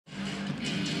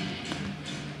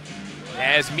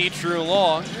as Mitru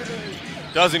Long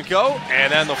doesn't go,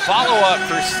 and then the follow-up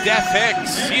for Steph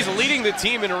Hicks. He's leading the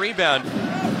team in a rebound.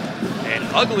 An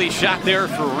ugly shot there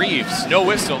for Reeves. No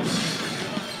whistle.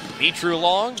 Mitru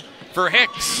Long for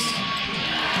Hicks.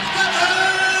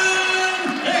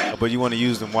 But you want to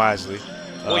use them wisely.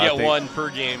 We'll get one per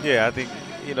game. Yeah, I think,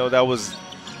 that was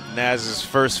Naz's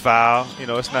first foul.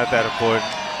 It's not that important.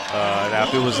 Now,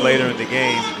 if it was later in the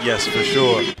game, yes, for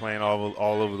sure. Playing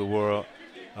all over the world.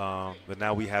 But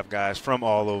now we have guys from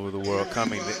all over the world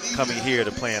coming here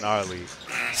to play in our league.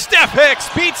 Steph Hicks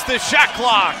beats the shot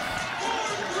clock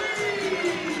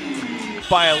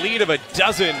by a lead of a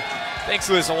dozen thanks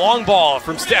to this long ball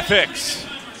from Steph Hicks.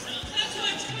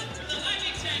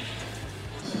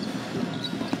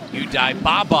 Udai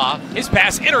Baba, his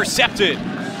pass intercepted.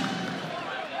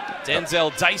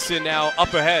 Denzel Dyson now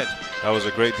up ahead. That was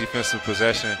a great defensive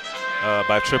possession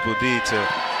by Triple D to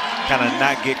kind of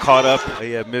not get caught up.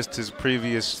 He had missed his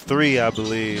previous 3, I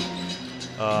believe,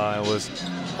 and was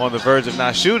on the verge of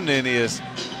not shooting any. As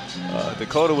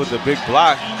Dakota with a big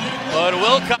block. But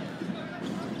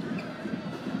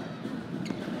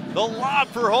the lob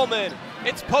for Holman.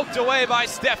 It's poked away by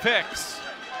Steph Hicks.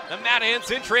 The Mad Ants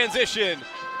in transition.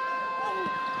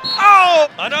 Oh,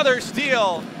 another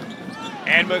steal.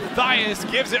 And Matthias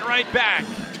gives it right back.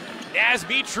 As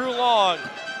Mitru Long.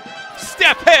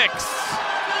 Steph Hicks.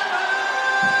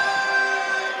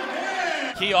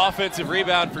 Key offensive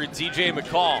rebound for DJ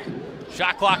McCall.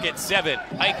 Shot clock at 7.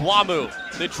 Ike Wamu,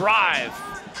 the drive.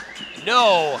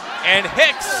 No, and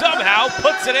Hicks somehow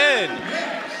puts it in.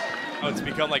 Oh, it's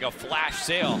become like a flash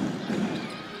sale.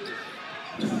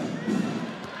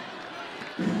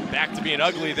 Back to being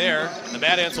ugly there. The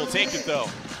Mad Ants will take it though.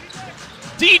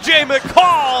 DJ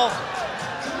McCall,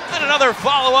 and another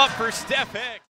follow-up for Steph Hicks.